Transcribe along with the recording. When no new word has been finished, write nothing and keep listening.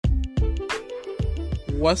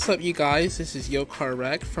What's up, you guys? This is Yokar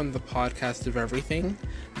Rek from the Podcast of Everything.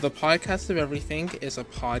 The Podcast of Everything is a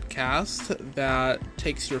podcast that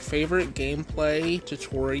takes your favorite gameplay,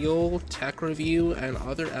 tutorial, tech review, and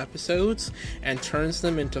other episodes and turns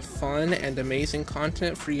them into fun and amazing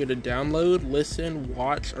content for you to download, listen,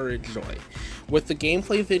 watch, or enjoy. With the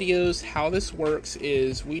gameplay videos, how this works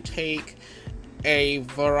is we take a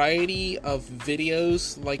variety of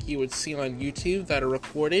videos like you would see on YouTube that are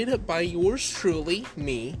recorded by yours truly,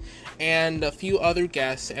 me, and a few other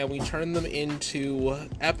guests, and we turn them into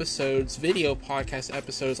episodes, video podcast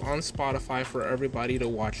episodes on Spotify for everybody to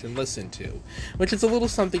watch and listen to, which is a little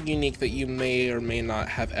something unique that you may or may not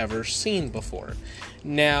have ever seen before.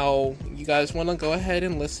 Now, you guys want to go ahead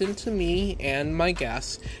and listen to me and my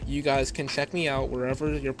guests. You guys can check me out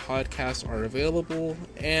wherever your podcasts are available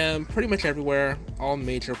and pretty much everywhere, all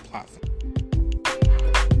major platforms.